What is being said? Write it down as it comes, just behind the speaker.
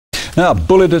Now,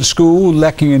 bullied at school,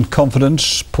 lacking in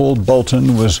confidence, Paul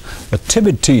Boulton was a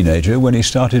timid teenager when he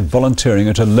started volunteering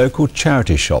at a local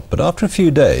charity shop. But after a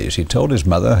few days, he told his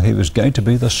mother he was going to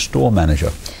be the store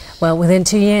manager. Well, within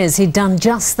 2 years, he'd done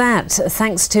just that,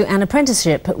 thanks to an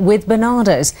apprenticeship with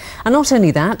Barnardos. And not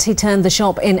only that, he turned the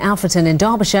shop in Alfreton in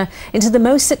Derbyshire into the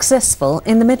most successful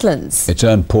in the Midlands. It's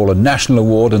earned Paul a national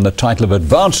award and the title of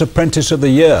Advanced Apprentice of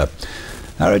the Year.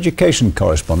 Our education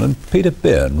correspondent, Peter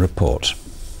Byrne, reports.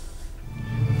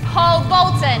 Paul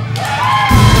Boulton.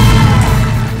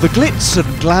 The glitz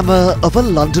and glamour of a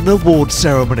London award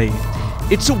ceremony.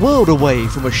 It's a world away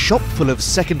from a shop full of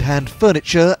second-hand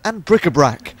furniture and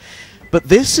bric-a-brac. But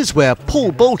this is where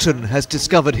Paul Boulton has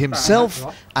discovered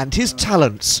himself and his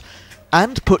talents,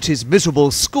 and put his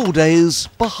miserable school days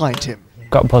behind him.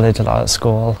 Got bullied a lot at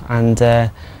school, and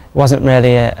it wasn't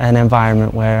really an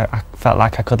environment where I felt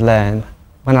like I could learn.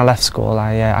 When I left school,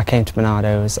 I came to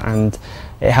Barnardos, and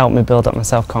it helped me build up my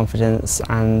self-confidence,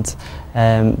 and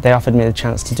they offered me the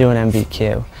chance to do an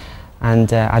MBQ,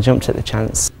 and I jumped at the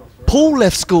chance. Paul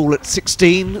left school at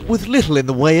 16 with little in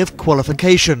the way of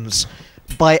qualifications.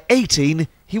 By 18,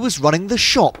 he was running the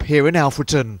shop here in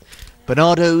Alfreton,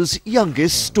 Barnardos'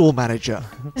 youngest store manager.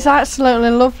 It's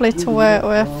absolutely lovely to work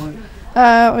with.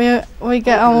 We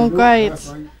get on great.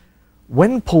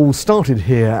 When Paul started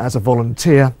here as a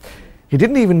volunteer, he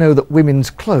didn't even know that women's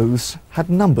clothes had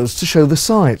numbers to show the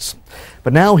size.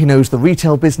 But now he knows the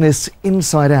retail business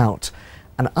inside out.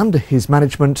 And under his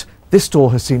management, this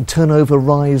store has seen turnover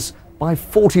rise by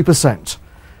 40%.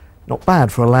 Not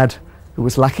bad for a lad who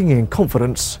was lacking in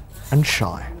confidence and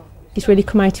shy. He's really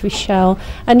come out of his shell,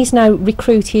 and he's now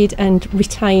recruited and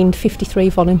retained 53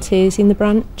 volunteers in the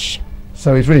branch.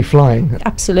 So he's really flying.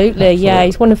 Absolutely, yeah,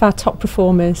 he's one of our top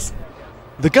performers.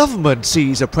 The government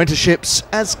sees apprenticeships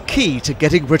as key to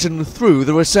getting Britain through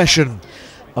the recession.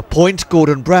 A point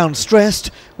Gordon Brown stressed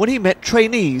when he met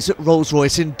trainees at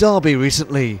Rolls-Royce in Derby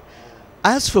recently.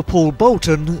 As for Paul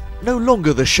Boulton, no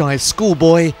longer the shy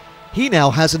schoolboy, he now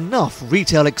has enough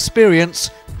retail experience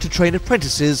to train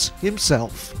apprentices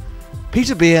himself.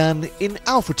 Peter Byrne in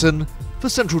Alfreton for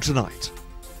Central Tonight.